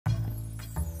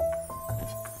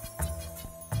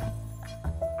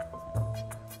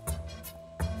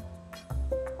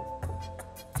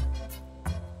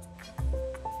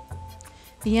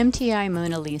The MTI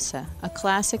Mona Lisa, a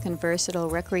classic and versatile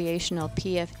recreational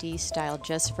PFD style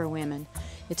just for women.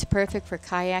 It's perfect for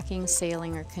kayaking,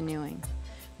 sailing, or canoeing.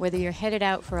 Whether you're headed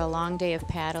out for a long day of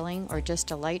paddling or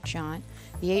just a light jaunt,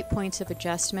 the 8 points of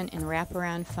adjustment and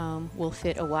wraparound foam will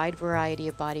fit a wide variety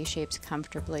of body shapes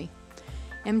comfortably.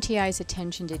 MTI's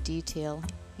attention to detail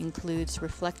includes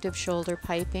reflective shoulder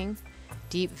piping,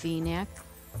 deep V-neck,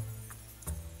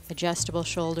 adjustable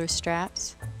shoulder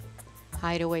straps,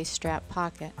 Hideaway strap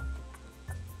pocket,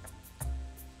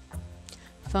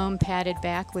 foam padded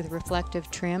back with reflective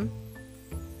trim,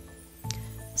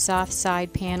 soft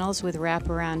side panels with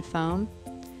wraparound foam,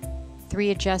 3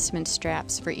 adjustment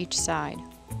straps for each side.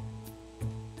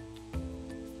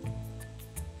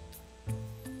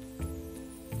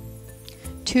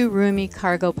 Two roomy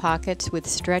cargo pockets with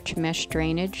stretch mesh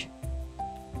drainage,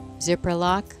 zipper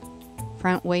lock,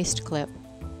 front waist clip.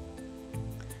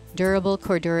 Durable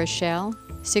Cordura shell,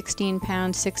 16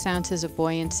 pounds 6 ounces of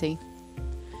buoyancy.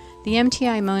 The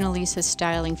MTI Mona Lisa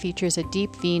styling features a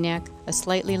deep V-neck, a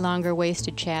slightly longer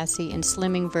waisted chassis, and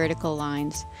slimming vertical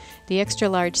lines. The extra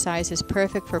large size is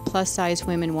perfect for plus-size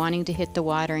women wanting to hit the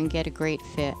water and get a great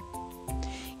fit.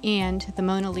 And the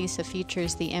Mona Lisa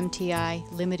features the MTI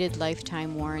Limited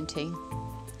Lifetime Warranty.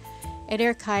 At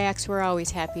Air Kayaks, we're always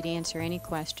happy to answer any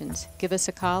questions. Give us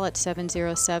a call at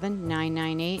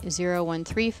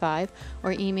 707-998-0135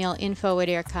 or email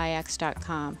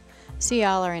info@airkayaks.com. See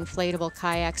all our inflatable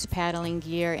kayaks, paddling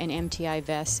gear, and MTI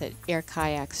vests at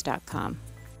airkayaks.com.